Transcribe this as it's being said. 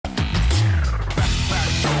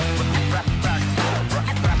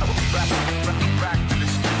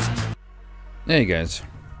Hey guys,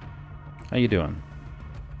 how you doing?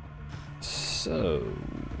 So,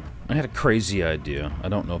 I had a crazy idea. I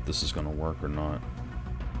don't know if this is going to work or not.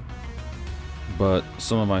 But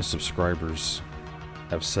some of my subscribers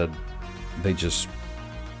have said they just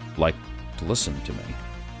like to listen to me,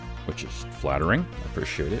 which is flattering. I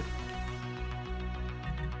appreciate it.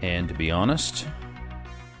 And to be honest,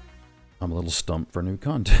 I'm a little stumped for new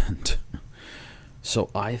content. So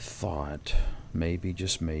I thought maybe,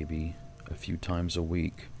 just maybe, a few times a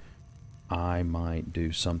week, I might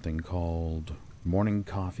do something called Morning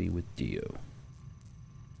Coffee with Dio.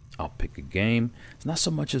 I'll pick a game. It's not so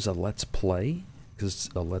much as a let's play, because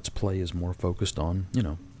a let's play is more focused on, you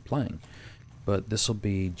know, playing. But this will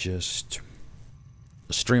be just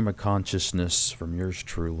a stream of consciousness from yours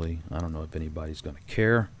truly. I don't know if anybody's going to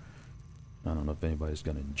care. I don't know if anybody's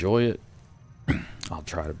going to enjoy it. I'll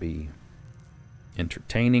try to be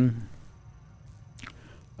entertaining.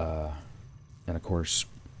 And of course,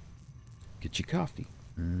 get you coffee.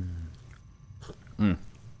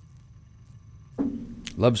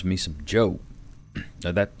 Loves me some Joe.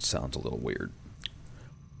 Now that sounds a little weird.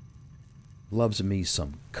 Loves me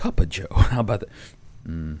some cup of Joe. How about that?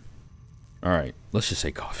 Alright, let's just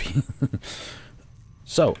say coffee.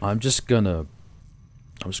 So, I'm just gonna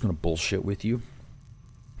bullshit with you.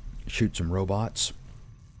 Shoot some robots.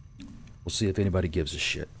 We'll see if anybody gives a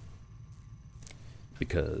shit.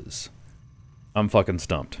 Because I'm fucking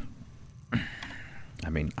stumped. I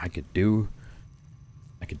mean, I could do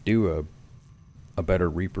a better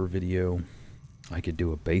Reaper video. I could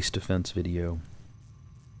do a base defense video.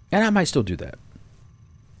 And I might still do that.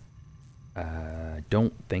 I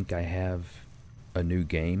don't think I have a new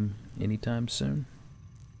game anytime soon.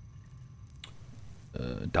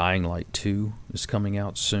 Dying Light 2 is coming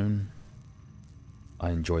out soon.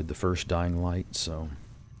 I enjoyed the first Dying Light, so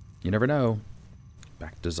you never know.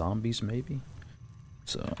 Back to zombies, maybe?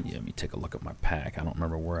 So, yeah, let me take a look at my pack. I don't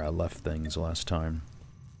remember where I left things last time.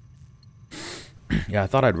 Yeah, I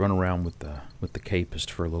thought I'd run around with the Capist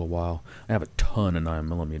for a little while. I have a ton of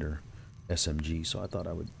 9mm SMG, so I thought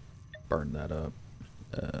I would burn that up.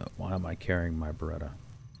 Why am I carrying my Beretta?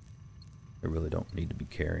 I really don't need to be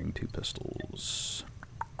carrying two pistols.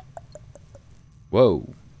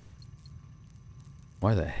 Whoa.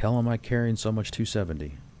 Why the hell am I carrying so much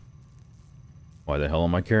 270? Why the hell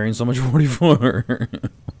am I carrying so much 44?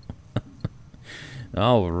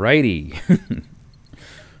 Alrighty.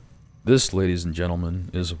 This, ladies and gentlemen,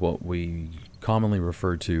 is what we commonly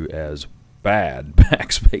refer to as bad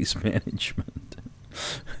backspace management.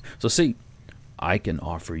 So see, I can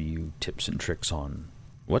offer you tips and tricks on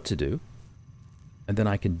what to do, and then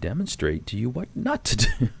I can demonstrate to you what not to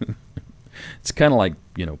do. It's kind of like,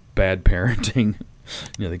 you know, bad parenting.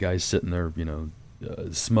 You know, the guy's sitting there, you know,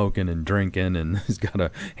 smoking and drinking, and he's got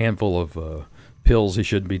a handful of pills he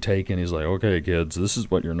shouldn't be taking. He's like, okay, kids, this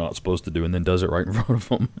is what you're not supposed to do, and then does it right in front of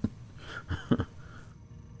them.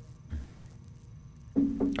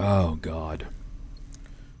 Oh, God.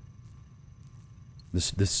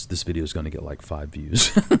 This video is going to get like 5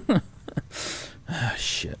 views. Ah,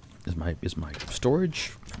 shit. Is my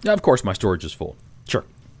storage? Yeah, of course my storage is full. Sure.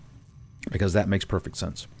 Because that makes perfect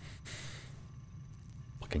sense.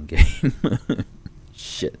 Fucking game.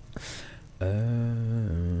 Shit. What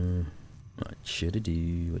should I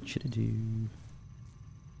do? What should I do?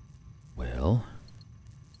 Well,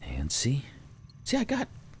 Nancy. See, I got...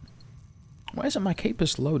 Why isn't my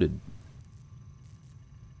Capist loaded?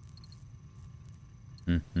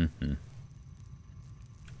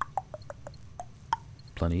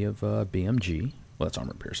 Plenty of BMG. Well, that's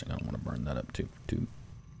armor piercing. I don't want to burn that up too.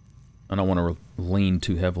 I don't want to lean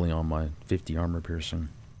too heavily on my 50 armor piercing.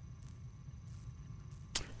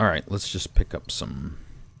 Alright, let's just pick up some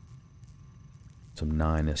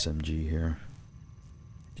 9 SMG here.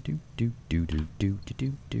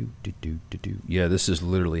 Yeah, this is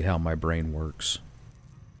literally how my brain works.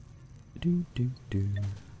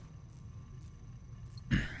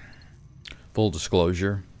 Full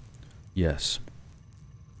disclosure, yes,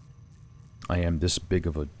 I am this big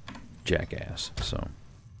of a jackass, so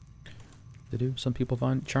some people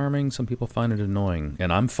find it charming, some people find it annoying,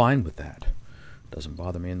 and I'm fine with that. Doesn't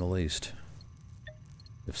bother me in the least.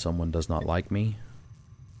 If someone does not like me,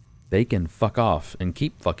 they can fuck off and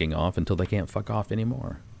keep fucking off until they can't fuck off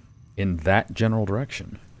anymore. In that general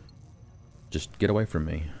direction. Just get away from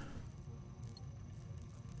me.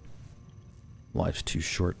 Life's too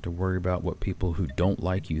short to worry about what people who don't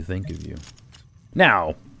like you think of you.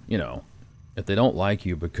 Now, you know, if they don't like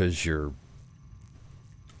you because you're,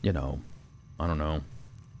 you know, I don't know,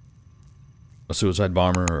 a suicide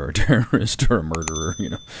bomber or a terrorist or a murderer, you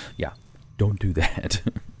know, yeah, don't do that.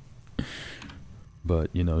 But,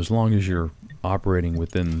 you know, as long as you're operating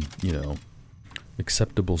within, you know,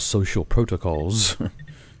 acceptable social protocols,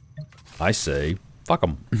 I say, fuck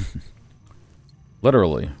them.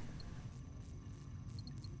 Literally.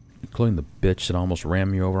 Including the bitch that almost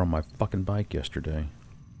ran me over on my fucking bike yesterday.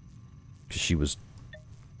 Because she was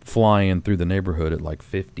flying through the neighborhood at like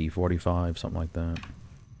 50, 45, something like that.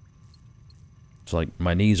 It's like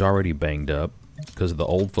my knee's already banged up because of the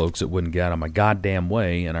old folks that wouldn't get out of my goddamn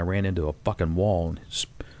way, and I ran into a fucking wall and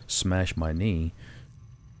smashed my knee.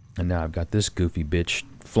 And now I've got this goofy bitch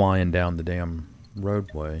flying down the damn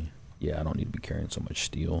roadway. Yeah, I don't need to be carrying so much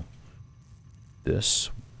steel. That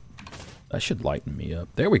should lighten me up.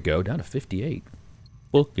 There we go, down to 58.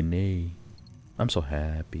 Fucking A. I'm so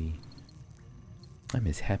happy. I'm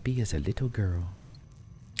as happy as a little girl.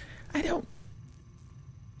 I don't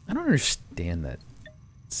understand that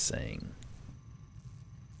saying.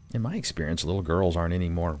 In my experience, little girls aren't any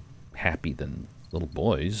more happy than little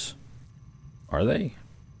boys. Are they?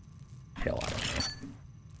 Hell, I don't know.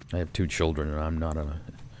 I have 2 children, and I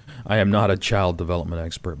am not a child development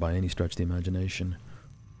expert by any stretch of the imagination.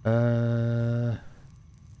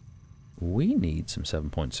 We need some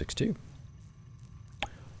 7.62.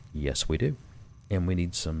 Yes, we do. And we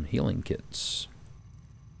need some healing kits.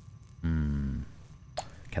 Can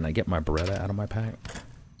I get my Beretta out of my pack?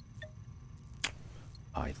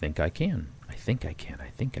 I think I can. I think I can.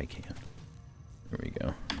 There we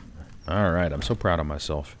go. Alright, I'm so proud of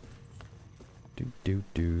myself.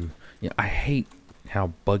 Yeah, I hate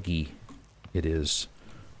how buggy it is.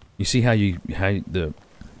 You see how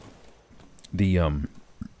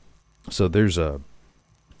so there's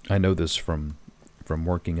I know this from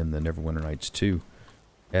working in the Neverwinter Nights 2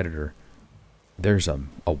 editor. There's a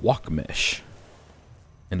walk mesh.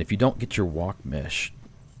 And if you don't get your walk mesh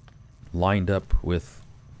lined up with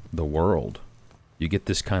the world, you get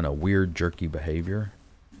this kind of weird jerky behavior.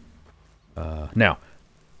 Now,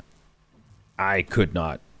 I could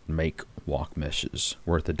not make walk meshes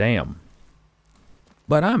worth a damn.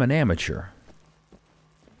 But I'm an amateur.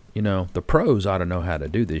 You know, the pros ought to know how to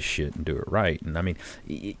do this shit and do it right. And I mean,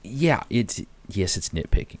 yeah, it's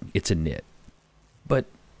nitpicking. It's a nit. But,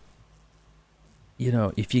 you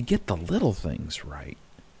know, if you get the little things right,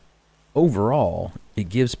 overall, it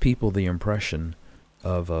gives people the impression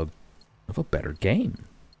of a better game.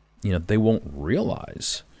 You know, they won't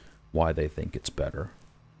realize why they think it's better.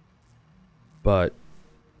 But,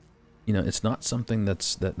 you know, it's not something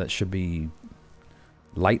that should be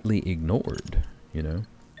lightly ignored, you know.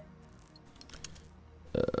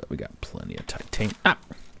 We got plenty of titanium.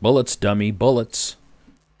 Bullets, dummy, bullets.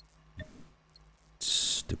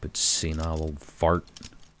 Stupid senile old fart.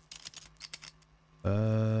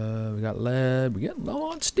 We got lead. We get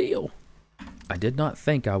low on steel. I did not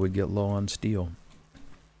think I would get low on steel.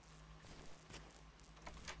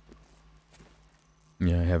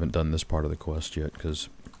 Yeah, I haven't done this part of the quest yet because,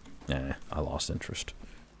 I lost interest.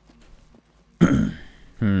 Now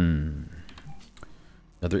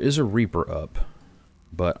there is a Reaper up,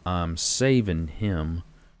 but I'm saving him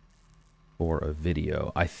for a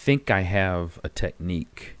video. I think I have a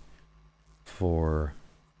technique for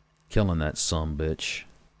killing that sumbitch.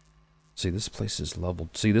 See, this place is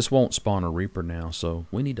leveled. See, this won't spawn a Reaper now, so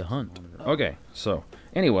we need to hunt. Okay, so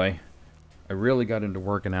anyway, I really got into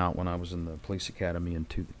working out when I was in the police academy in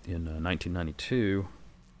 1992,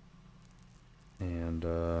 and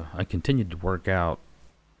I continued to work out.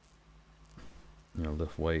 You know,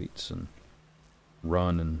 lift weights and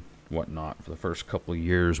run and whatnot for the first couple of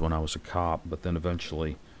years when I was a cop, but then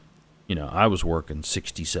eventually, you know, I was working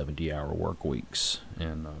 60, 70-hour work weeks,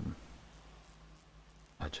 and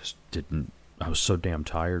I just didn't, I was so damn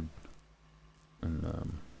tired,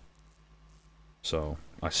 and so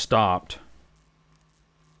I stopped,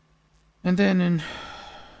 and then in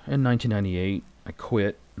 1998, I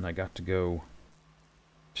quit, and I got to go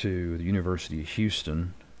to the University of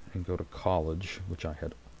Houston and go to college, which I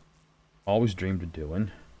had always dreamed of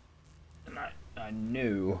doing. And I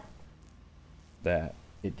knew that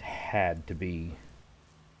it had to be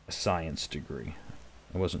a science degree.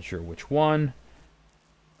 I wasn't sure which one.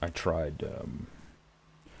 I tried,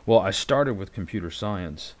 well, I started with computer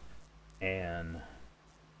science, and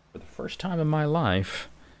for the first time in my life,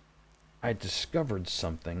 I discovered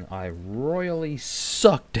something I royally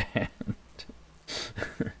sucked at.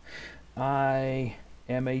 I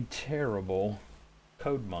am a terrible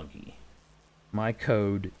code monkey. My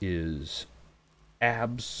code is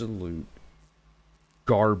absolute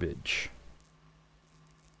garbage.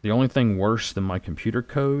 The only thing worse than my computer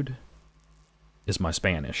code is my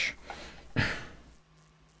Spanish.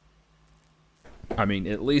 I mean,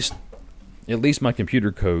 at least my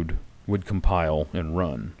computer code would compile and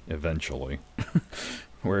run eventually.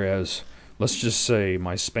 Whereas, let's just say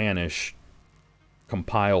my Spanish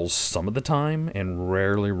compiles some of the time and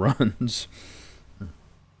rarely runs.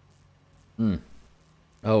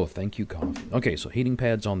 Oh, thank you, coffee. Okay, so heating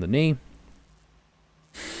pads on the knee.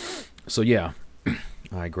 So yeah,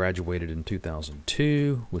 I graduated in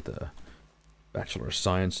 2002 with a Bachelor of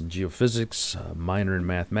Science in Geophysics, a minor in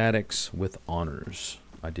Mathematics with honors.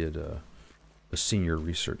 I did a senior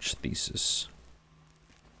research thesis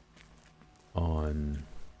on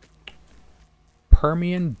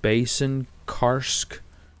Permian Basin Karst.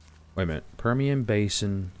 Wait a minute. Permian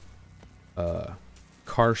Basin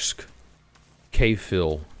Karst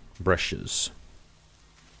K-fill breccias.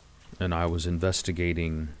 And I was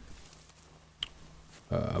investigating,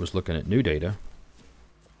 I was looking at new data,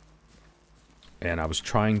 and I was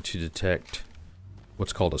trying to detect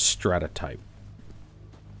what's called a stratotype.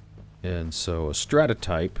 And so a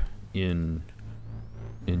stratotype in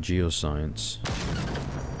geoscience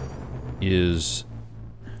is,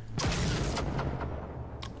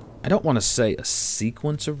 I don't want to say a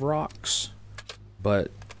sequence of rocks, but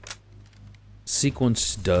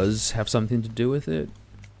sequence does have something to do with it.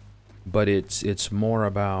 But it's more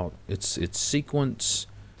about it's sequence.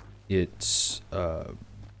 It's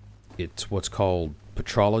what's called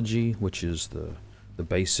petrology, which is the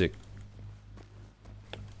basic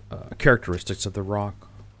characteristics of the rock,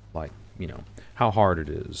 like, you know, how hard it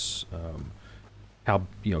is, how,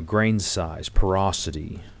 you know, grain size,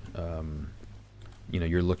 porosity. You know,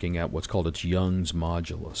 you're looking at what's called its Young's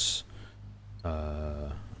modulus,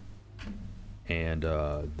 and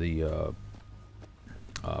the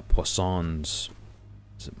Poisson's,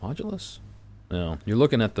 is it modulus? No, you're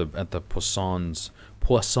looking at the Poisson's.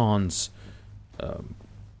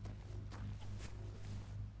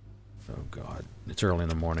 Oh God, it's early in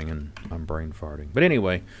the morning and I'm brain farting. But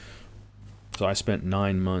anyway, so I spent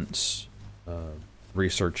 9 months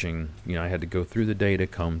researching. You know, I had to go through the data,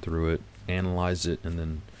 comb through it, analyze it, and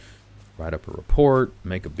then write up a report,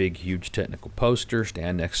 make a big, huge technical poster,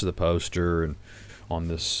 stand next to the poster, and on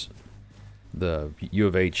this, the U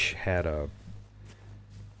of H had a,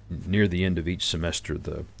 near the end of each semester,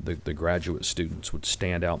 the graduate students would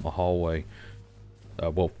stand out in the hallway.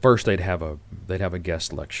 Well, first they'd have a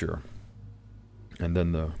guest lecture, and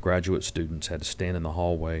then the graduate students had to stand in the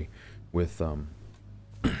hallway with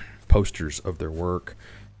posters of their work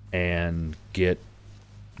and get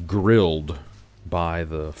grilled by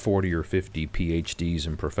the 40 or 50 PhDs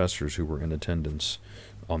and professors who were in attendance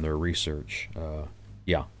on their research.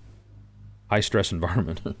 Yeah, high stress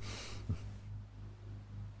environment.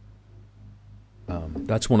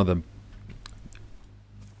 That's one of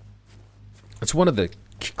the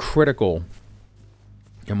critical,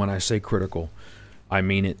 and when I say critical, I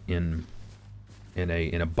mean it in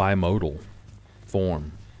a bimodal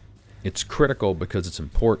form. It's critical because it's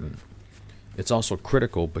important. It's also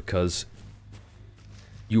critical because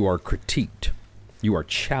you are critiqued, you are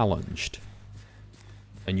challenged,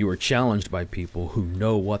 and you are challenged by people who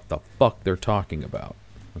know what the fuck they're talking about,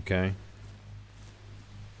 okay?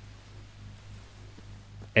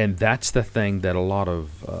 And that's the thing that a lot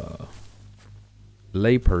of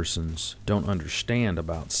laypersons don't understand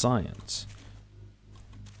about science.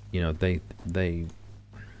 You know, they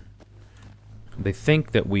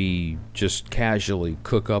think that we just casually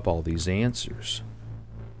cook up all these answers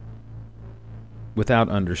without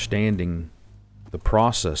understanding the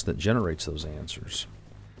process that generates those answers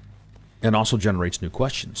and also generates new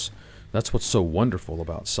questions. That's what's so wonderful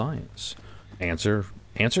about science. Answer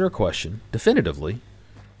a question definitively,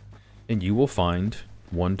 and you will find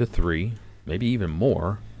 1 to 3, maybe even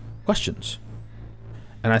more, questions.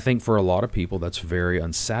 And I think for a lot of people that's very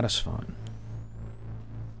unsatisfying.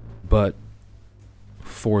 But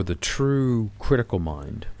for the true critical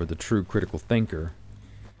mind, for the true critical thinker,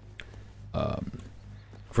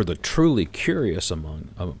 for the truly curious among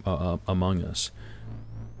us,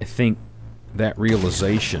 I think that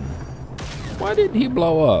realization, why didn't he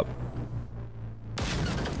blow up?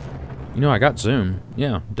 You know, I got Zoom.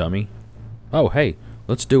 Yeah, dummy. Oh, hey,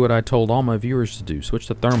 let's do what I told all my viewers to do. Switch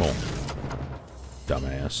to thermal.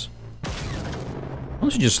 Dumbass.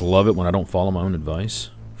 Don't you just love it when I don't follow my own advice?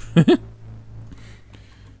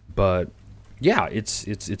 But yeah, it's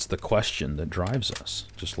the question that drives us,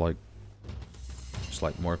 just like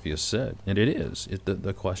Morpheus said, and it is.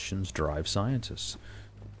 The questions drive scientists.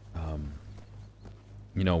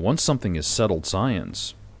 You know, once something is settled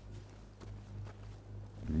science,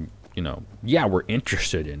 you know, yeah, we're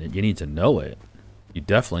interested in it. You need to know it. You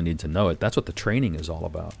definitely need to know it. That's what the training is all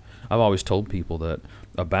about. I've always told people that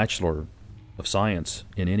a Bachelor of Science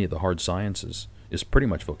in any of the hard sciences is pretty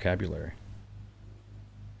much vocabulary.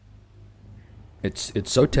 It's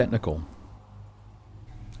so technical,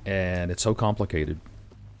 and it's so complicated.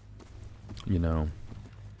 You know,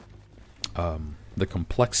 the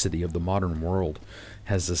complexity of the modern world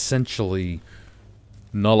has essentially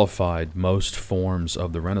nullified most forms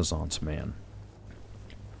of the Renaissance man.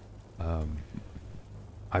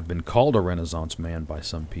 I've been called a Renaissance man by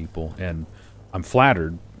some people, and I'm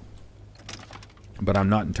flattered, but I'm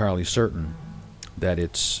not entirely certain that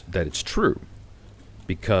it's true,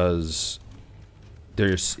 because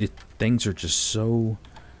things are just so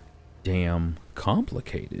damn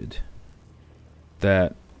complicated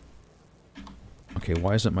that... Okay,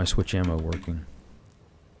 why isn't my switch ammo working?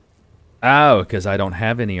 Oh, because I don't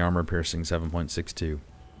have any armor piercing 7.62.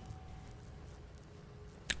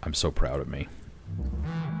 I'm so proud of me.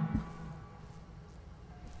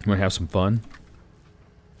 You want to have some fun?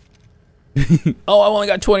 Oh, I only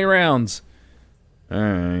got 20 rounds.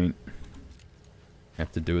 Alright.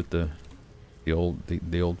 Have to do it the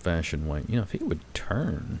old-fashioned way. You know, if he would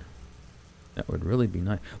turn, that would really be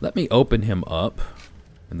nice. Let me open him up,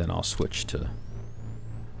 and then I'll switch to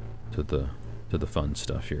the fun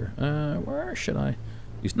stuff here. Where should I?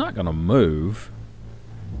 He's not gonna move.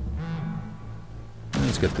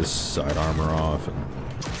 Let's get this side armor off.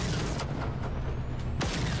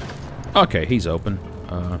 Okay, he's open.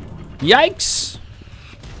 Yikes!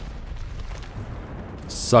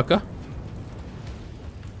 Sucker.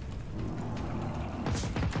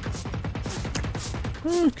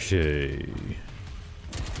 Okay.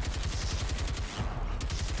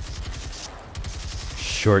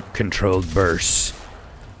 Short controlled bursts.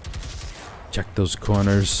 Check those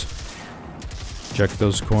corners. Check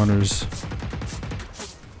those corners.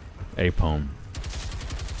 Apone.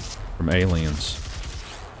 From Aliens.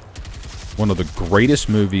 One of the greatest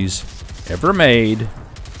movies ever made.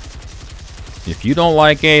 If you don't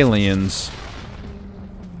like Aliens,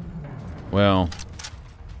 well,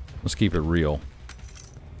 let's keep it real.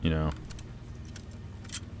 You know.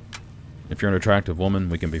 If you're an attractive woman,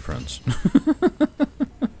 we can be friends.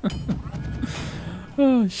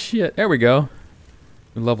 Oh, shit. There we go.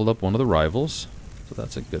 We leveled up one of the rivals, so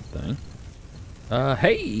that's a good thing.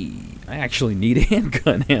 Hey! I actually need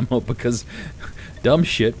handgun ammo because dumb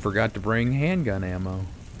shit forgot to bring handgun ammo.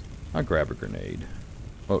 I'll grab a grenade.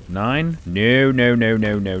 Oh, 9? No, no, no,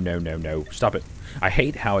 no, no, no, no, no. Stop it. I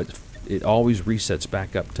hate how it always resets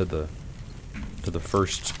back up to the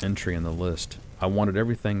first entry in the list. I wanted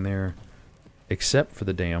everything there except for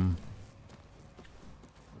the damn...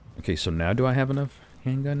 Okay, so now do I have enough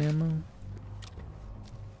handgun ammo?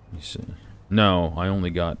 Let me see. No, I only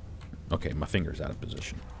got... Okay, my finger's out of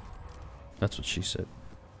position. That's what she said.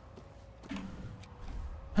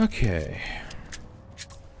 Okay.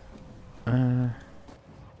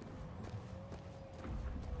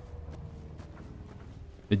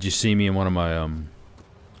 Did you see me in one of my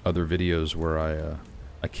other videos where I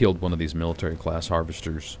killed one of these military class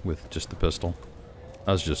harvesters with just the pistol?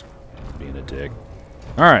 I was just being a dick.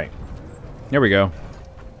 Alright. There we go.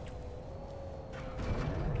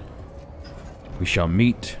 We shall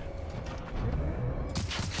meet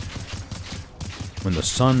when the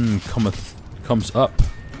sun comes up.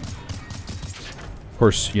 Of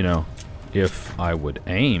course, you know, if I would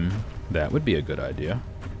aim, that would be a good idea.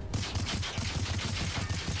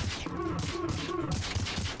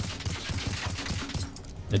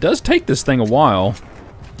 It does take this thing a while.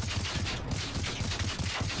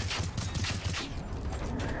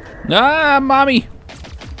 Ah, mommy!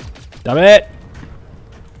 Stop it!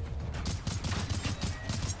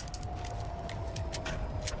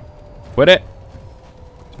 Quit it!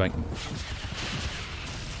 So I can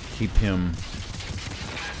keep him...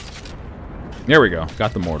 There we go.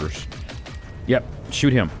 Got the mortars. Yep.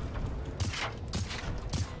 Shoot him.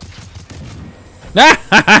 I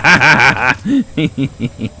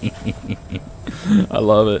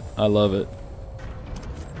love it. I love it.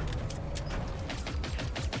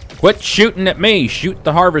 Quit shooting at me! Shoot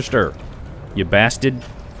the harvester, you bastard.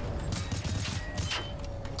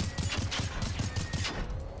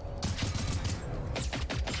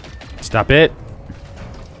 Stop it.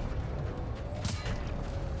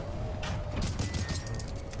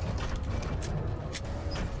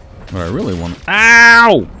 What I really want...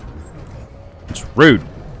 Ow! It's rude.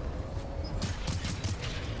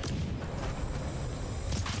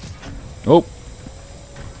 Oh.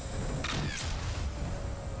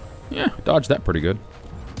 Yeah, dodged that pretty good.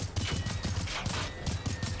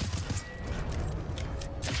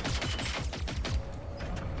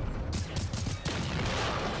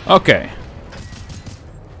 Okay.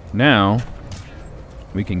 Now,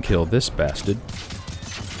 we can kill this bastard.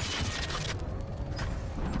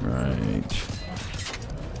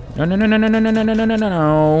 No, no, no, no, no, no, no, no, no, no, no,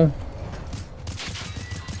 no.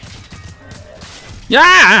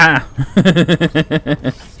 Yeah!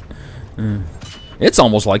 It's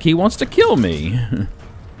almost like he wants to kill me.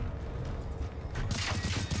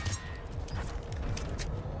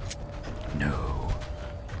 No.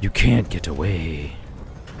 You can't get away.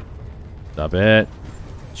 Stop it.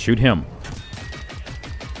 Shoot him.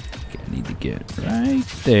 Okay, I need to get right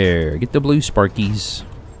there. Get the blue sparkies.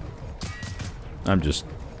 I'm just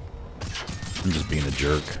being a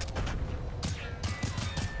jerk.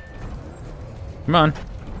 Come on.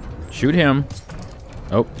 Shoot him.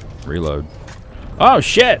 Oh, reload. Oh,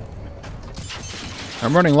 shit!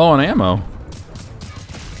 I'm running low on ammo.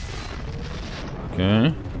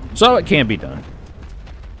 Okay. So it can be done.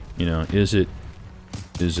 You know, is it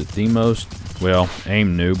the most... Well,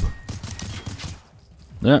 aim noob.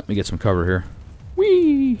 Let me get some cover here.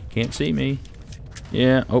 Whee! Can't see me.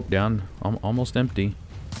 Yeah, oh, down. I'm almost empty.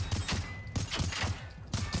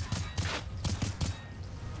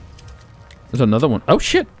 There's another one. Oh,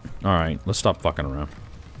 shit! Alright, let's stop fucking around.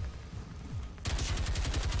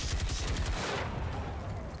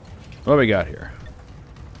 What do we got here?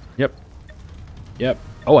 Yep. Yep.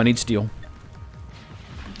 Oh, I need steel.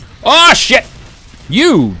 Oh, shit!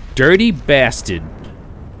 You dirty bastard.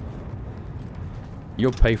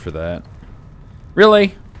 You'll pay for that.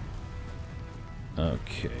 Really?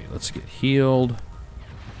 Okay, let's get healed.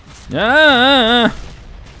 Ah!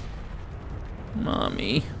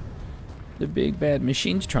 Mommy. The big bad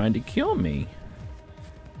machine's trying to kill me.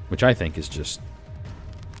 Which I think is just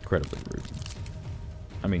incredibly rude.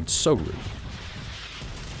 I mean, so rude.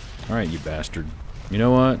 Alright, you bastard. You know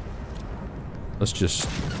what? Let's just...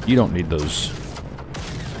 You don't need those.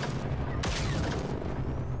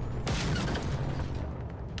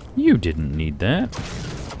 You didn't need that.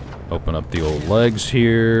 Open up the old legs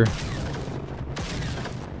here.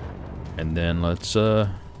 And then let's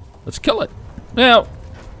kill it. Now,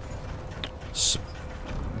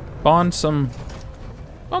 spawn some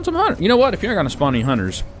hunters. You know what? If you're not gonna spawn any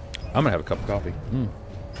hunters, I'm gonna have a cup of coffee.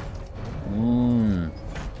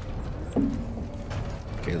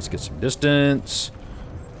 Okay, let's get some distance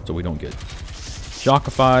so we don't get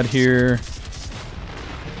shockified here.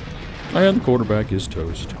 And the quarterback is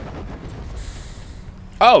toast.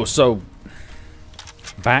 Oh, so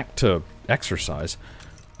back to exercise.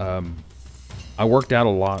 I worked out a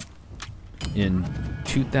lot in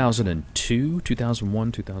 2002,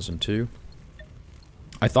 2001, 2002.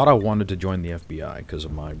 I thought I wanted to join the FBI because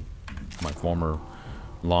of my former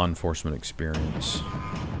law enforcement experience.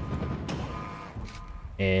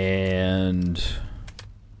 And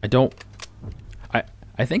I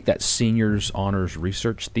think that senior's honors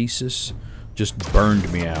research thesis just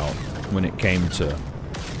burned me out when it came to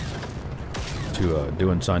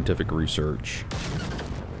doing scientific research.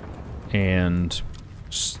 And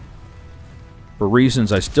for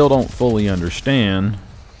reasons I still don't fully understand,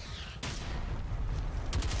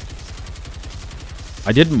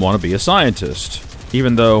 I didn't want to be a scientist,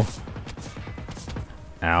 even though,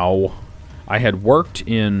 I had worked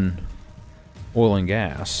in oil and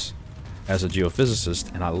gas as a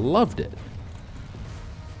geophysicist, and I loved it.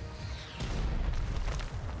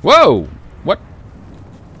 Whoa! What?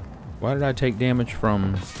 Why did I take damage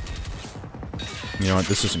from... You know what,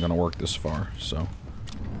 this isn't going to work this far, so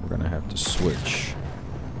we're going to have to switch.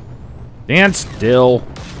 Stand still!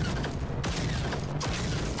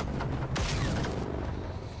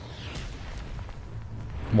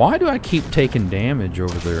 Why do I keep taking damage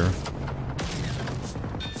over there?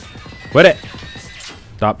 Quit it!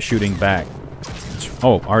 Stop shooting back.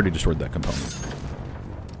 Oh, I already destroyed that component.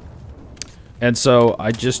 And so,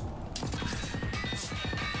 I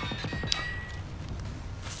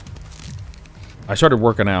started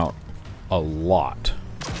working out a lot.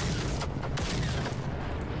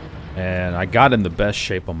 And I got in the best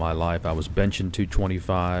shape of my life. I was benching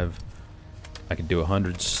 225. I could do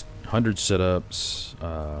 100 sit-ups. You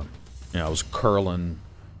know, I was curling,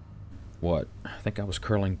 what? I think I was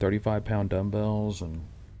curling 35-pound dumbbells, and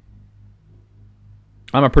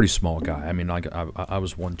I'm a pretty small guy. I mean, I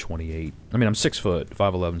was 128. I mean, I'm 6 foot,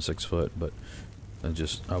 5'11", 6 foot, but I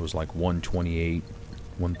was like 128,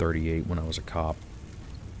 138 when I was a cop.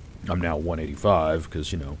 I'm now 185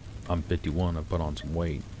 because, you know, I'm 51. I put on some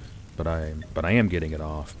weight, but I am getting it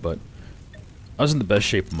off. But I was in the best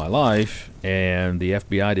shape of my life, and the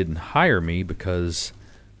FBI didn't hire me because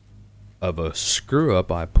of a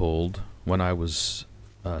screw-up I pulled when I was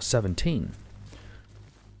 17.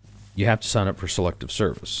 You have to sign up for selective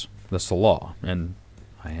service. That's the law, and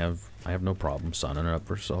I have no problem signing up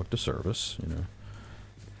for selective service. You know,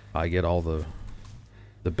 I get all the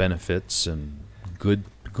benefits and good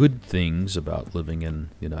good things about living in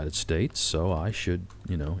the United States, so I should,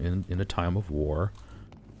 in a time of war,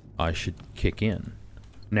 I should kick in.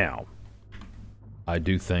 Now, I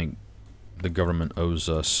do think the government owes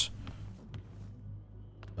us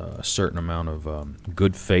a certain amount of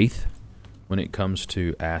good faith when it comes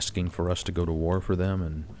to asking for us to go to war for them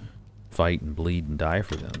and fight and bleed and die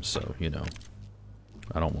for them. So,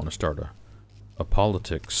 I don't want to start a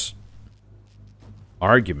politics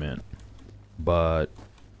argument, but,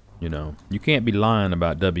 you can't be lying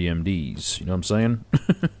about WMDs. You know what I'm saying?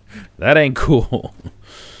 That ain't cool.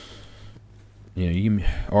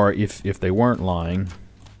 Or if they weren't lying,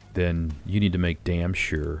 then you need to make damn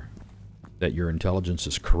sure that your intelligence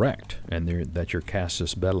is correct and that your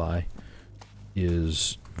casus belli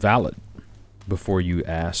is valid before you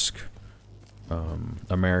ask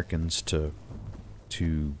Americans to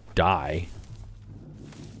die,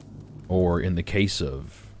 or in the case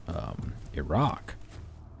of Iraq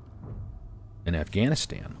and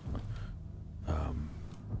Afghanistan,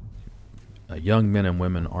 young men and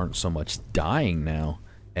women aren't so much dying now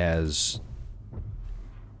as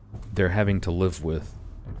they're having to live with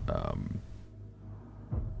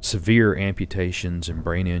severe amputations and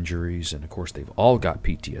brain injuries, and of course they've all got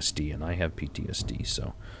PTSD, and I have PTSD,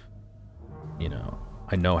 so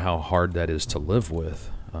I know how hard that is to live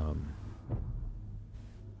with,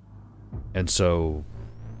 and so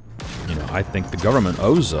I think the government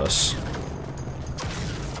owes us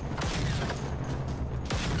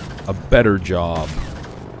a better job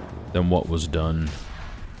than what was done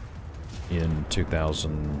in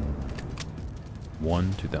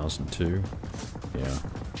 2001, 2002. Yeah.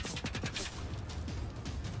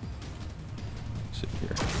 Sit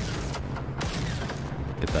here.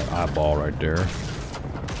 Get that eyeball right there.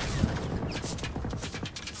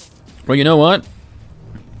 Well, you know what?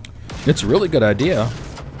 It's a really good idea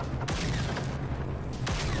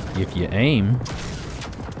if you aim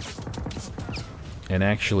and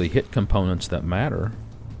actually hit components that matter.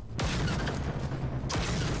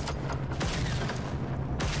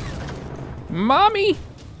 Mommy!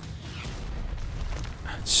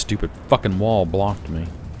 That stupid fucking wall blocked me.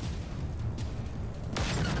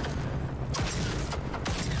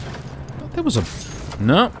 That was a...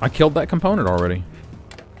 No, I killed that component already.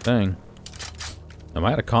 Dang. Am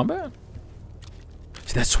I out of combat?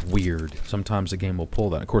 See, that's weird. Sometimes the game will pull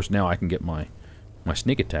that. Of course, now I can get my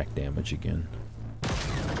sneak attack damage again.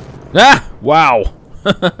 Ah! Wow!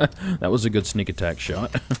 That was a good sneak attack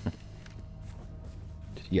shot.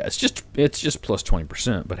 Yeah, it's just plus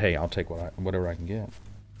 20%, but hey, I'll take whatever I can get.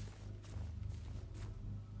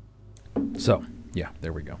 So, yeah,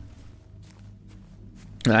 there we go.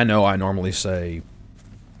 I know I normally say,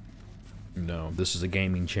 no, this is a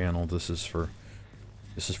gaming channel. This is for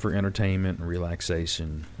entertainment and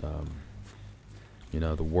relaxation.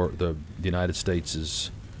 The United States is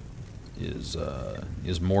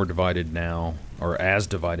more divided now, or as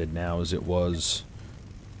divided now as it was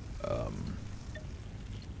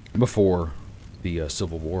before the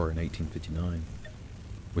Civil War in 1859,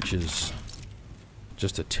 which is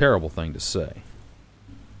just a terrible thing to say.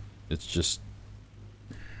 It's just,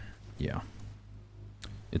 yeah,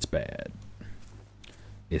 it's bad.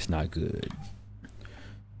 It's not good.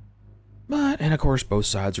 But, and of course, both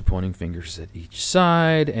sides are pointing fingers at each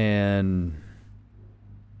side, and...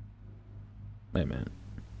 Wait a minute.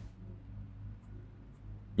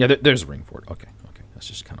 Yeah, there's a ring for it. Okay, that's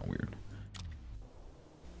just kind of weird.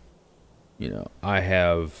 I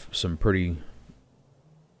have some pretty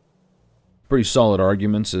solid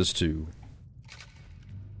arguments as to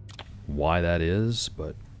why that is,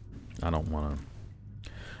 but I don't want to...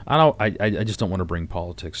 I just don't want to bring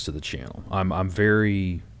politics to the channel. I'm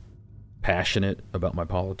very passionate about my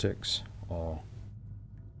politics.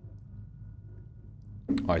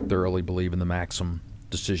 I thoroughly believe in the maxim,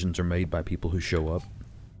 decisions are made by people who show up.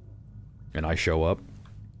 And I show up.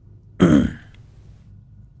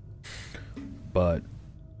 But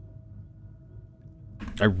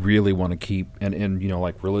I really want to keep, and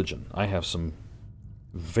like religion, I have some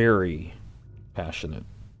very passionate,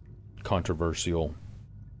 controversial,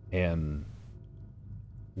 and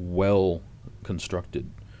well-constructed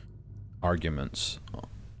arguments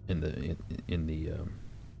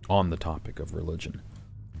on the topic of religion.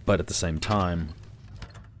 But at the same time,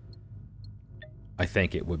 I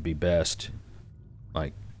think it would be best,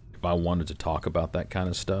 like, if I wanted to talk about that kind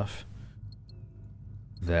of stuff,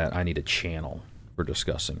 that I need a channel for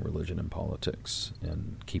discussing religion and politics,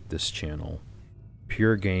 and keep this channel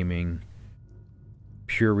pure gaming,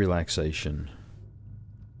 pure relaxation.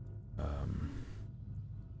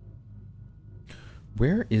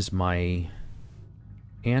 Where is my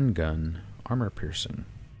handgun armor piercing?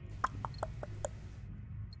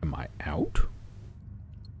 out?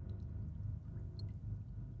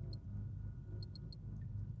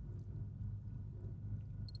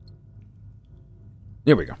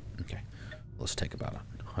 There we go. Okay. Let's take about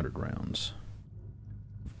 100 rounds.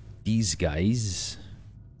 These guys.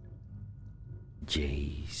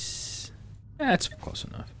 Jeez. That's close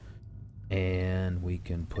enough. And we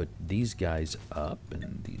can put these guys up,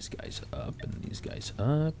 and these guys up, and these guys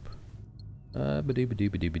up.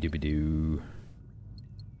 Ba-doo-ba-doo-ba-doo-ba-doo-ba-doo.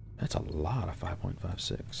 That's a lot of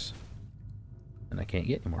 5.56. And I can't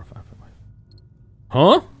get any more 5.5.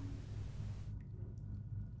 Huh?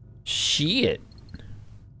 Shit.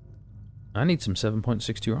 I need some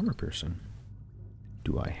 7.62 armor piercing.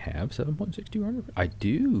 Do I have 7.62 armor? I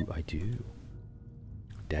do. I do.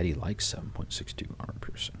 Daddy likes 7.62 armor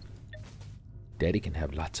piercing. Daddy can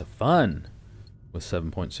have lots of fun with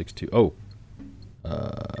 7.62. Oh,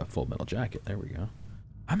 full metal jacket. There we go.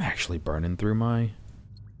 I'm actually burning through my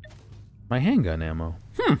handgun ammo.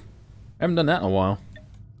 I haven't done that in a while.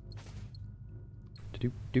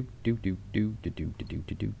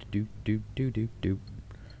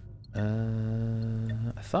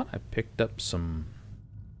 I thought I picked up some.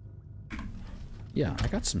 Yeah, I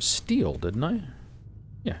got some steel, didn't I?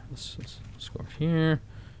 Yeah, let's go over here.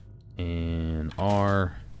 And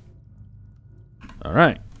R. All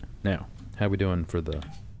right. Now, how we doing for the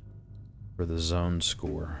zone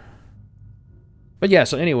score? But yeah,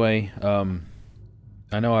 so anyway,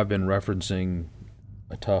 I know I've been referencing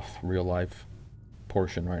a tough real life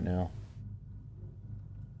portion right now.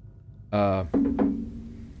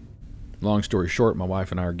 Long story short, my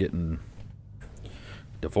wife and I are getting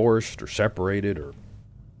divorced or separated or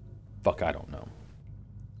fuck, I don't know.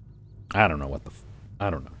 I don't know what the I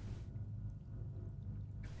don't know.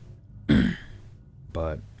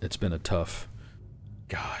 But it's been a tough,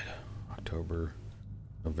 God, October,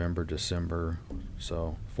 November, December,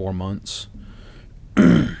 so 4 months.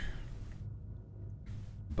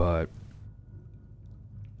 But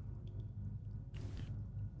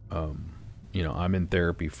you know, I'm in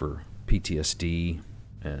therapy for PTSD,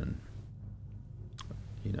 and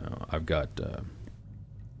you know, I've got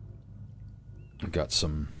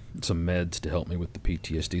some meds to help me with the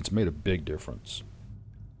PTSD. It's made a big difference.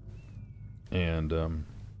 And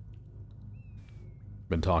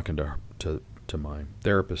been talking to my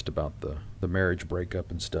therapist about the marriage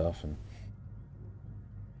breakup and stuff,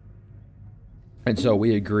 and so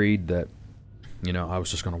we agreed that, you know, I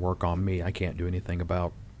was just going to work on me. I can't do anything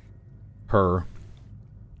about her.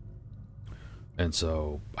 And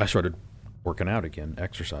so I started working out again,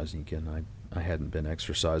 exercising again. I hadn't been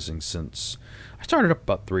exercising since I started up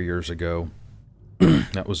about 3 years ago.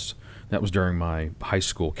 That was during my high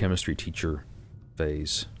school chemistry teacher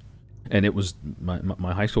phase. And it was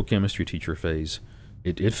my high school chemistry teacher phase.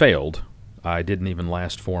 It failed. I didn't even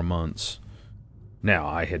last 4 months. Now,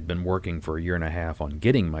 I had been working for 1.5 years on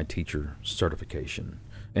getting my teacher certification.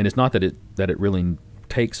 And it's not that it really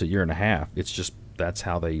takes 1.5 years. It's just that's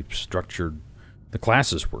how they structured the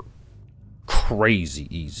classes. Were crazy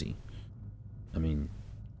easy. I mean,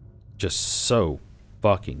 just so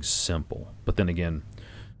fucking simple. But then again,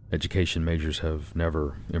 education majors have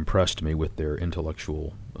never impressed me with their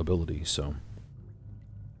intellectual ability, so.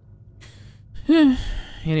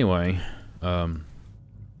 Anyway, but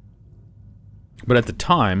at the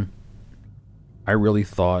time, I really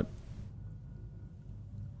thought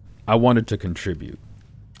I wanted to contribute,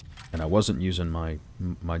 and I wasn't using my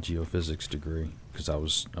geophysics degree because I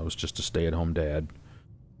was just a stay-at-home dad.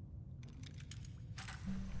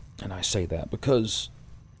 And I say that because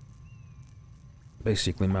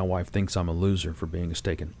basically my wife thinks I'm a loser for being a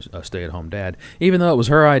stay-at-home dad, even though it was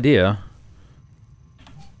her idea.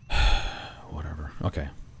 Whatever. Okay.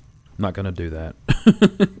 I'm not going to do that.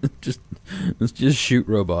 Let's just shoot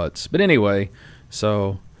robots. But anyway,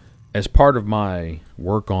 so as part of my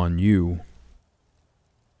work on you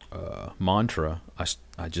mantra,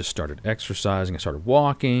 I just started exercising. I started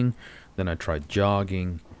walking. Then I tried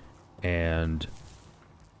jogging. And,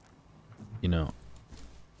 you know,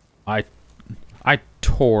 I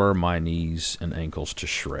tore my knees and ankles to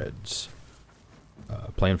shreds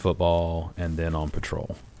playing football and then on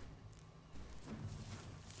patrol.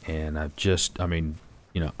 And I mean,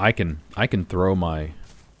 you know, I can throw my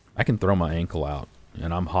ankle out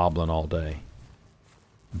and I'm hobbling all day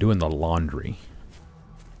doing the laundry.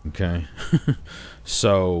 Okay.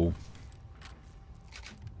 So,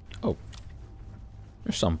 oh,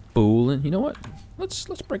 there's some fooling. You know what? Let's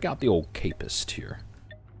break out the old capist here.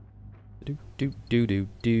 Do.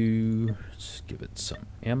 Let's give it some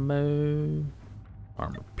ammo.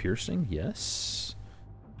 Armor piercing, yes.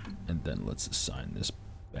 And then let's assign this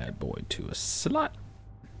bad boy to a slot.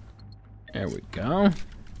 There we go.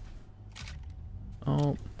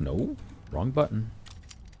 Oh, no. Wrong button.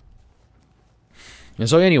 And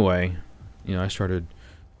so anyway, you know, I started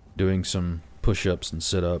doing some push-ups and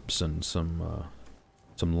sit-ups and some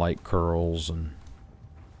light curls, and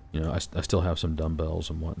you know, I still have some dumbbells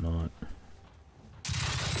and whatnot.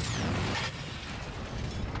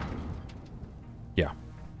 Yeah.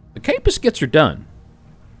 The Capus gets her done.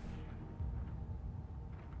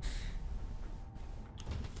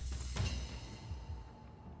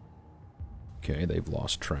 Okay, they've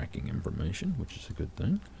lost tracking information, which is a good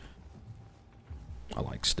thing. I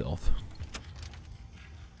like stealth.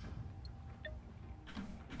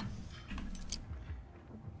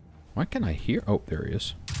 Why can't I hear? Oh, there he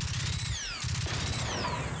is.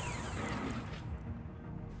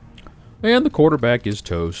 And the quarterback is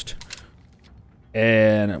toast.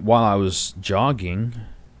 And while I was jogging,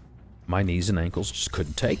 my knees and ankles just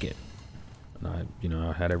couldn't take it. And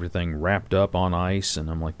I had everything wrapped up on ice, and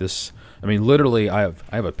I'm like this. I mean, literally, I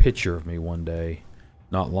have a picture of me one day,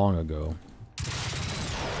 not long ago.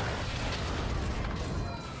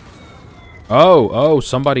 Oh,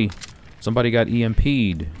 somebody got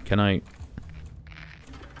EMP'd. Can I?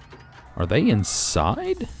 Are they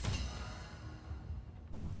inside?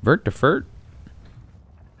 Vert to Fert?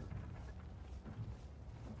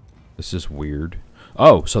 This is weird.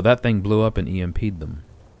 Oh, so that thing blew up and EMP'd them.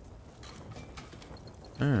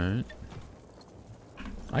 Alright.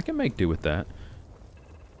 I can make do with that.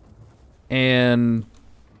 And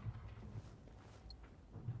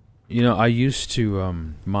you know, I used to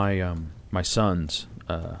my sons,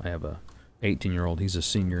 I have a 18-year-old, he's a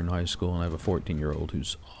senior in high school, and I have a 14-year-old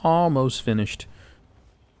who's almost finished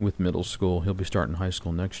with middle school. He'll be starting high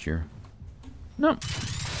school next year. No.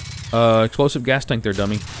 Explosive gas tank there,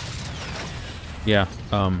 dummy. Yeah,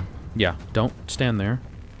 yeah, don't stand there.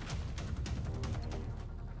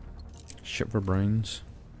 Shit for brains.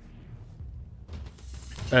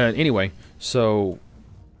 Anyway, so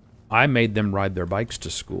I made them ride their bikes to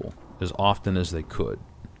school as often as they could.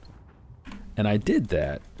 And I did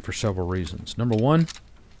that for several reasons. Number one,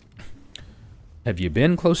 have you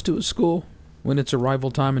been close to a school when it's arrival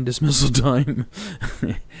time and dismissal time?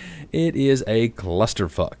 It is a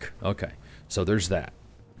clusterfuck. Okay, so there's that.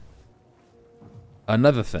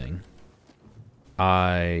 Another thing,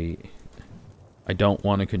 I don't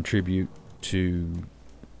want to contribute to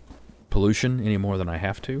pollution any more than I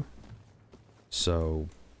have to. So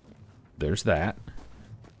there's that.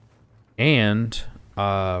 And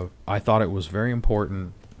I thought it was very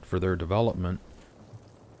important for their development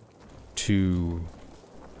to,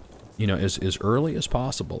 you know, as early as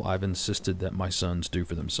possible, I've insisted that my sons do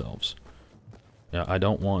for themselves. Now, I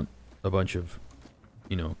don't want a bunch of,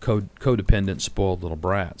 you know, codependent, spoiled little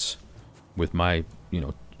brats with my, you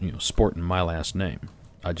know, sporting my last name.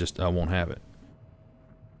 I won't have it.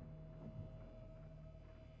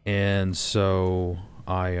 And so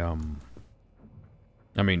I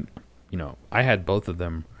mean, you know, I had both of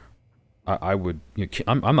them. I would, you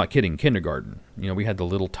know, I'm not kidding, kindergarten. You know, we had the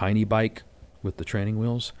little tiny bike with the training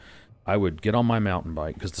wheels. I would get on my mountain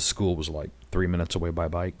bike because the school was like 3 minutes away by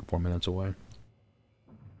bike, 4 minutes away.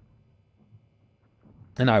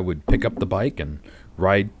 And I would pick up the bike and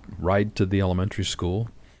ride to the elementary school.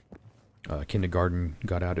 Kindergarten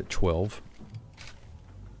got out at 12.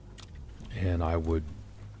 And I would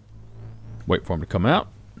wait for him to come out.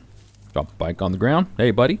 Drop the bike on the ground.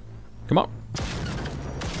 Hey, buddy, come on.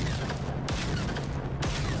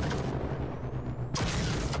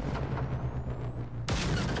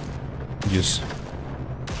 Just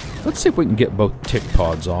let's see if we can get both tick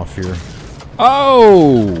pods off here.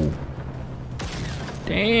 Oh!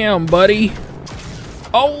 Damn, buddy.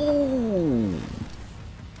 Oh!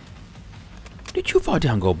 Did you fall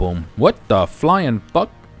down, go boom? What the flying fuck?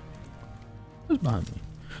 Who's behind me?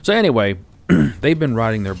 So anyway, they've been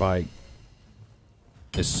riding their bike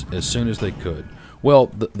as soon as they could. Well,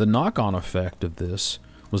 the knock-on effect of this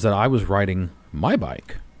was that I was riding my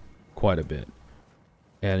bike quite a bit.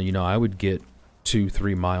 And, you know, I would get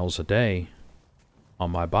 2-3 miles a day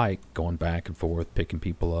on my bike, going back and forth, picking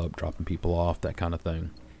people up, dropping people off, that kind of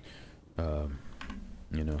thing.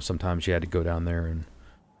 You know, sometimes you had to go down there and,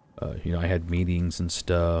 you know, I had meetings and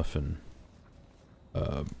stuff, and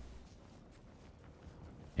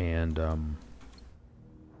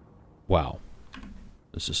wow.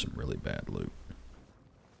 This is some really bad loot.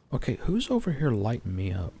 Okay, who's over here lighting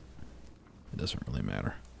me up? It doesn't really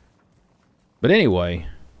matter. But anyway,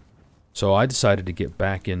 so I decided to get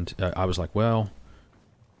back into... I was like, well,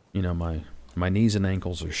 you know, my knees and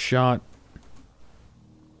ankles are shot.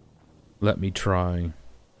 Let me try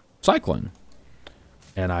cycling.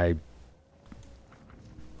 And I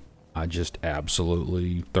I just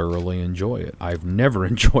absolutely thoroughly enjoy it. I've never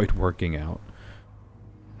enjoyed working out.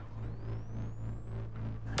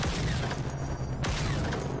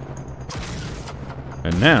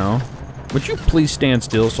 And now, would you please stand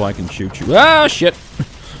still so I can shoot you? Ah, shit!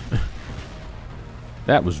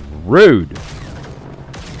 That was rude.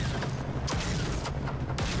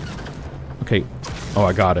 Okay. Oh,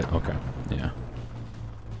 I got it. Okay. Yeah.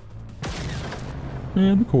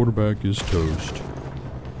 And the quarterback is toast.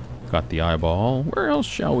 Got the eyeball. Where else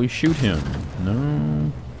shall we shoot him?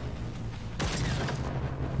 No.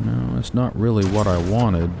 No, that's not really what I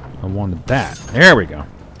wanted. I wanted that. There we go.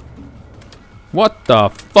 What the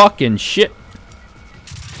fucking shit?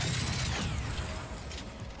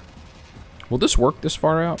 Will this work this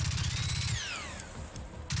far out?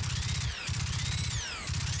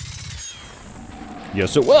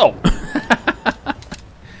 Yes, it will.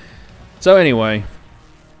 So anyway,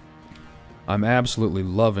 I'm absolutely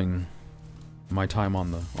loving my time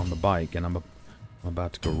on the bike, and I'm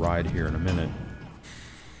about to go ride here in a minute.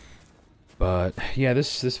 But yeah,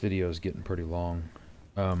 this video is getting pretty long.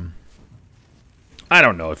 I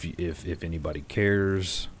don't know if anybody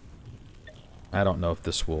cares. I don't know if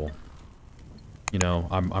this will. You know,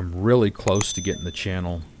 I'm really close to getting the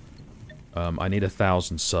channel. I need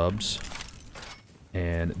 1,000 subs.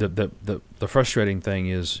 And the frustrating thing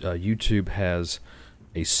is YouTube has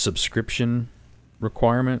a subscription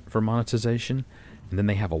requirement for monetization, and then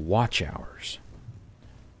they have a watch hours.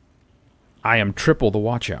 I am triple the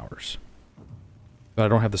watch hours, but I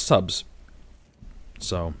don't have the subs.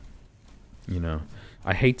 So, you know,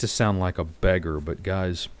 I hate to sound like a beggar, but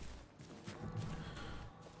guys,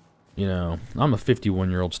 you know, I'm a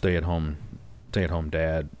 51-year-old stay-at-home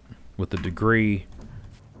dad with a degree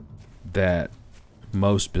that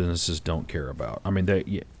most businesses don't care about. I mean,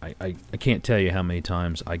 I can't tell you how many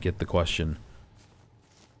times I get the question,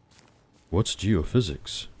 what's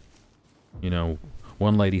geophysics? You know,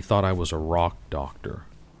 one lady thought I was a rock doctor.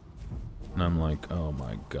 And I'm like, oh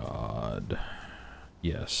my god.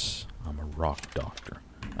 Yes, I'm a rock doctor.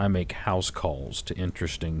 I make house calls to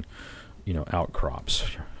interesting, you know, outcrops.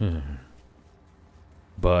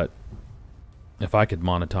 But if I could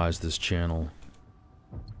monetize this channel,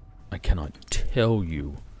 I cannot tell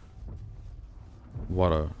you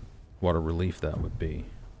what a relief that would be.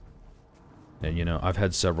 And you know, I've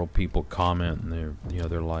had several people comment, and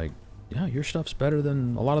they're like, "Yeah, your stuff's better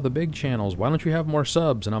than a lot of the big channels. Why don't you have more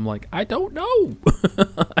subs?" And I'm like, I don't know.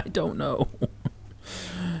 I don't know.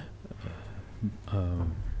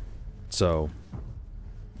 So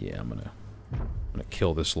yeah, I'm gonna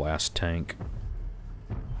kill this last tank.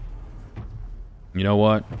 You know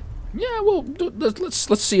what? Yeah, well,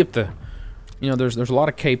 let's see if the, you know, there's a lot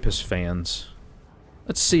of Capus fans.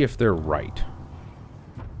 Let's see if they're right.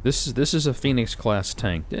 This is a Phoenix class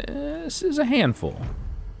tank. This is a handful.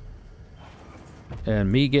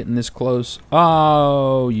 And me getting this close?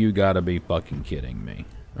 Oh, you gotta be fucking kidding me.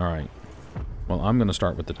 All right. Well, I'm gonna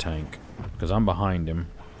start with the tank because I'm behind him.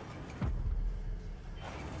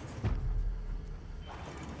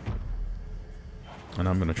 And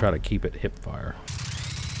I'm gonna try to keep it hip fire.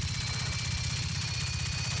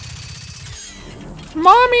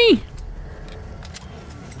 Mommy!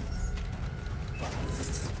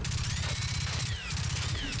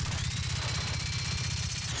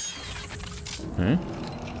 Huh?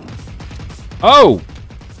 Oh!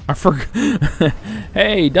 I forgot.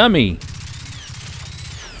 Hey, dummy!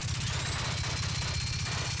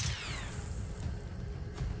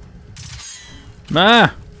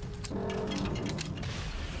 Ma!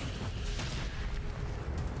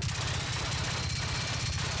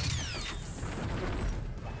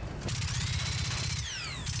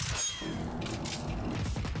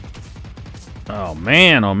 Oh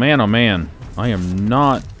man, oh man, oh man. I am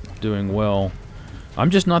not doing well. I'm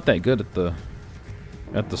just not that good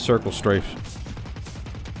at the circle strafe.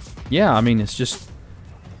 Yeah, I mean, it's just,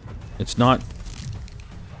 it's not.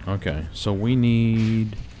 Okay, so we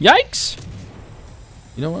need, yikes!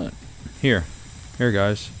 You know what? Here,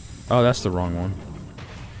 guys. Oh, that's the wrong one.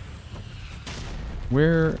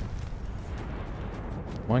 Where,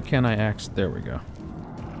 why can't I axe? There we go.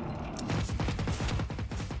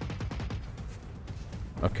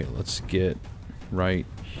 Okay, let's get right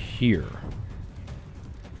here.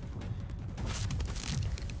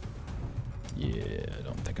 Yeah, I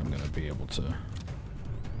don't think I'm gonna be able to.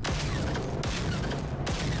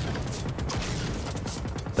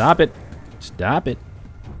 Stop it! Stop it!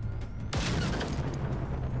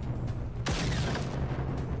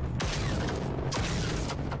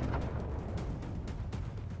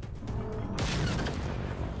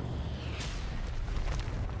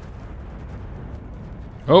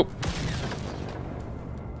 Oh!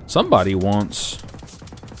 Somebody wants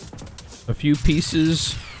a few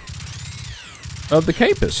pieces of the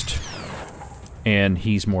capist, and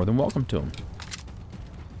he's more than welcome to them.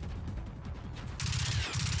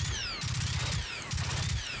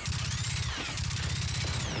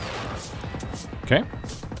 Okay.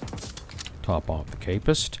 Top off the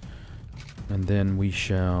capist, and then we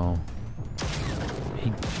shall...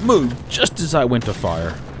 He moved just as I went to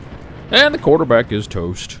fire, and the quarterback is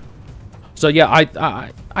toast. So yeah,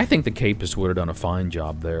 I think the capist would have done a fine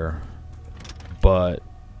job there, but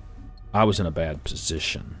I was in a bad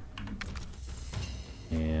position.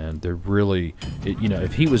 And they're really, you know,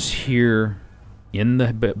 if he was here in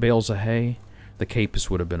the bales of hay, the capist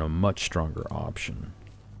would have been a much stronger option.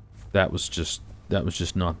 That was just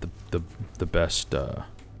not the best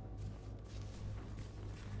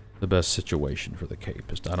situation for the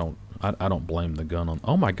capist. I don't blame the gun on.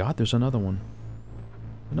 Oh my God, there's another one.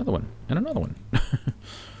 Another one, and another one.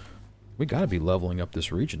 We gotta be leveling up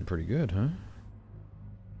this region pretty good, huh?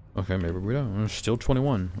 Okay, maybe we don't. Still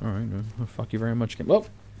 21. Alright, fuck you very much. Whoa!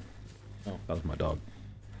 Oh, that was my dog.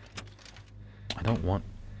 I don't want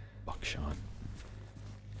buckshot.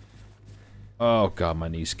 Oh God, my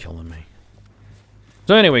knee's killing me.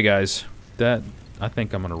 So anyway, guys, I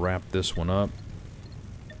think I'm gonna wrap this one up.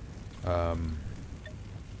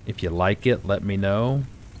 If you like it, let me know.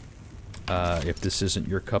 If this isn't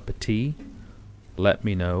your cup of tea, let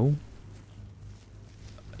me know.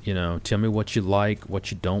 You know, tell me what you like,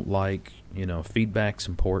 what you don't like. You know, feedback's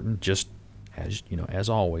important. Just as, you know, as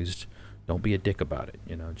always, don't be a dick about it.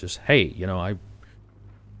 You know, just, hey, you know, I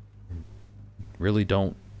really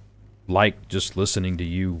don't like just listening to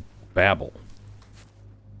you babble,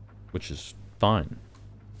 which is fine.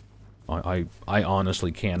 I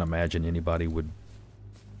honestly can't imagine anybody would.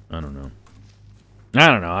 I don't know.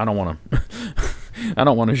 I don't want to. I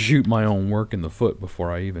don't want to shoot my own work in the foot before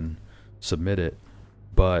I even submit it.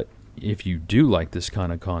 But if you do like this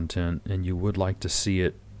kind of content and you would like to see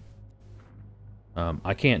it,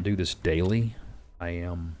 I can't do this daily. I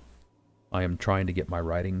am trying to get my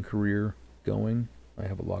writing career going. I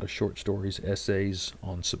have a lot of short stories, essays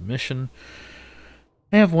on submission.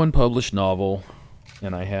 I have one published novel,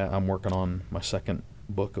 and I'm working on my second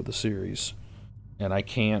book of the series, and I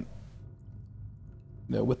can't.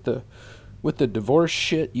 You know, with the divorce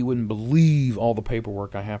shit, you wouldn't believe all the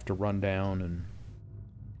paperwork I have to run down,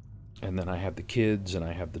 and then I have the kids, and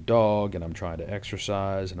I have the dog, and I'm trying to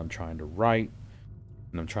exercise, and I'm trying to write,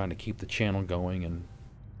 and I'm trying to keep the channel going, and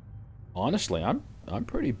honestly, I'm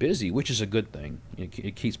pretty busy, which is a good thing.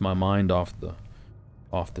 It keeps my mind off the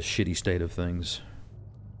shitty state of things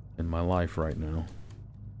in my life right now.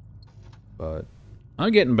 But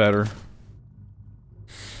I'm getting better.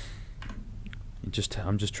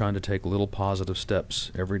 I'm just trying to take little positive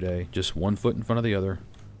steps every day, just one foot in front of the other.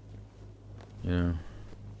 Yeah.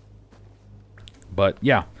 But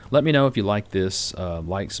yeah, let me know if you like this.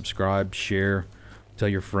 Like, subscribe, share, tell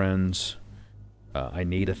your friends. I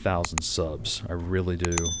need 1,000 subs. I really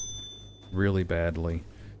do, really badly.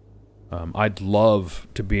 I'd love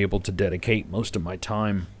to be able to dedicate most of my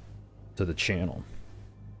time to the channel.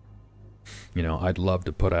 You know, I'd love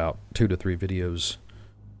to put out 2 to 3 videos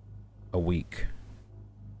a week.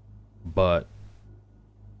 But,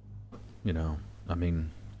 you know, I mean,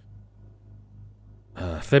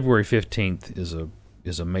 February 15th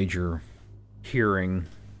is a major hearing,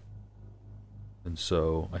 and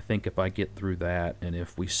so I think if I get through that, and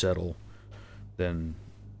if we settle, then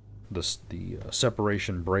the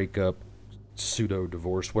separation, breakup, pseudo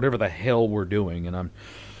divorce, whatever the hell we're doing, and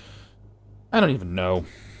I don't even know.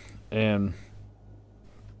 And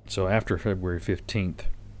so after February 15th,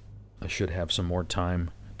 I should have some more time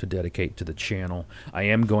to dedicate to the channel. I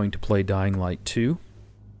am going to play Dying Light 2.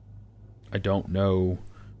 I don't know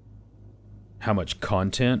how much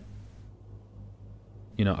content.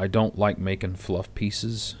 You know, I don't like making fluff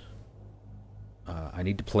pieces. I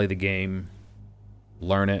need to play the game,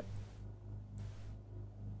 learn it,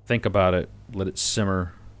 think about it, let it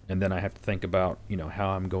simmer, and then I have to think about, you know, how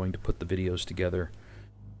I'm going to put the videos together.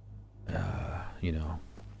 You know,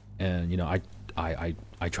 and you know,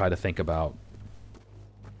 I try to think about,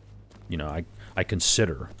 you know, I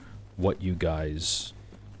consider what you guys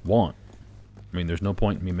want. I mean, there's no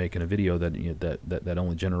point in me making a video that, you know, that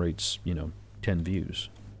only generates, you know, 10 views.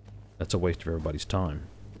 That's a waste of everybody's time.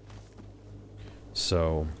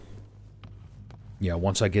 So, yeah,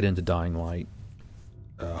 once I get into Dying Light,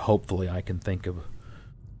 hopefully I can think of.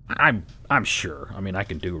 I'm sure. I mean, I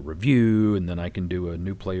can do a review, and then I can do a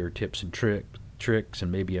new player tips and tricks,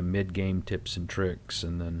 and maybe a mid-game tips and tricks,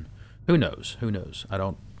 and then who knows? Who knows? I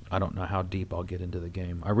don't know how deep I'll get into the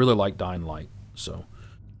game. I really like Dying Light, so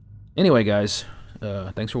Anyway, guys,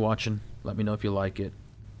 thanks for watching. Let me know if you like it,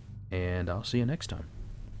 and I'll see you next time.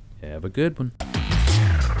 Have a good one.